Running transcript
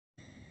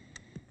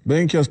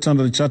Benki ya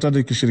Standard Chartered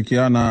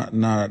ikishirikiana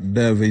na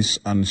Davis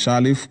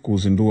Shirtliff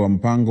kuzindua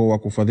mpango wa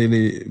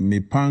kufadhili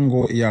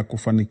mipango ya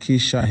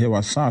kufanikisha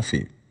hewa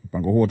safi.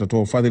 Mpango huo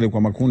utatoa ufadhili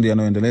kwa makundi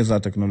yanayoendeleza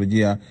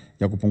teknolojia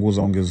ya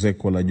kupunguza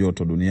ongezeko la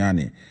joto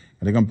duniani.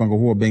 Katika mpango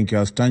huo, Benki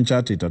ya Standard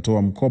Chartered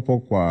itatoa mkopo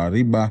kwa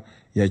riba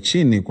ya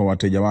chini kwa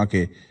wateja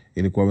wake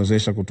ili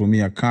kuwawezesha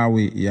kutumia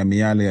kawi ya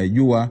miale ya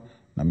jua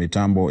na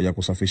mitambo ya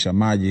kusafisha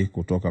maji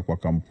kutoka kwa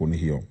kampuni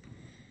hiyo.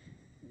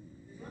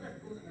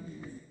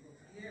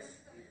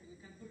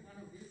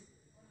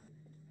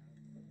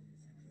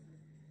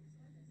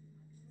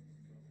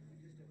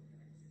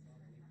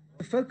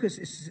 The focus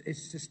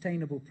is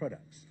sustainable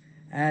products,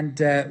 and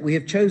we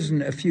have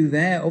chosen a few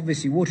there.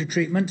 Obviously, water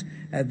treatment,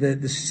 the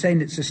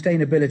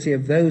sustainability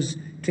of those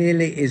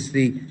clearly is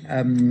the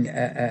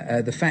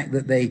fact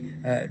that they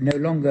no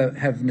longer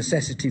have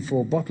necessity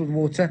for bottled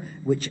water,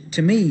 which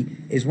to me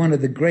is one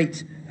of the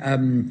great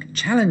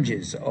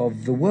challenges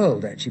of the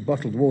world, actually,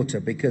 bottled water,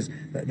 because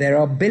there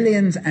are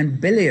billions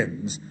and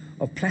billions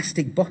of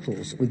plastic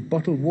bottles with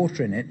bottled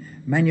water in it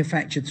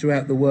manufactured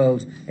throughout the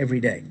world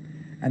every day.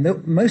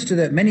 And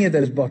many of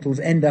those bottles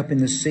end up in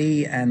the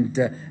sea and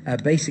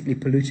basically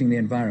polluting the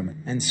environment.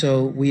 And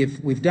so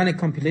we've done a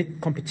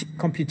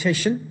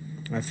computation.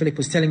 Philip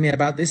was telling me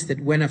about this,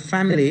 that when a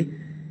family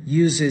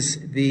uses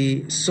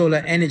the solar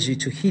energy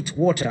to heat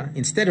water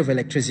instead of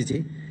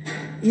electricity,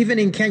 even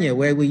in Kenya,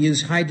 where we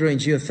use hydro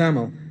and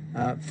geothermal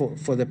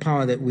for the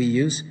power that we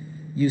use,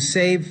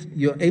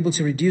 you're able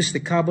to reduce the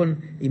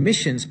carbon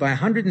emissions by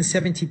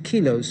 170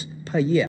 kilos per year.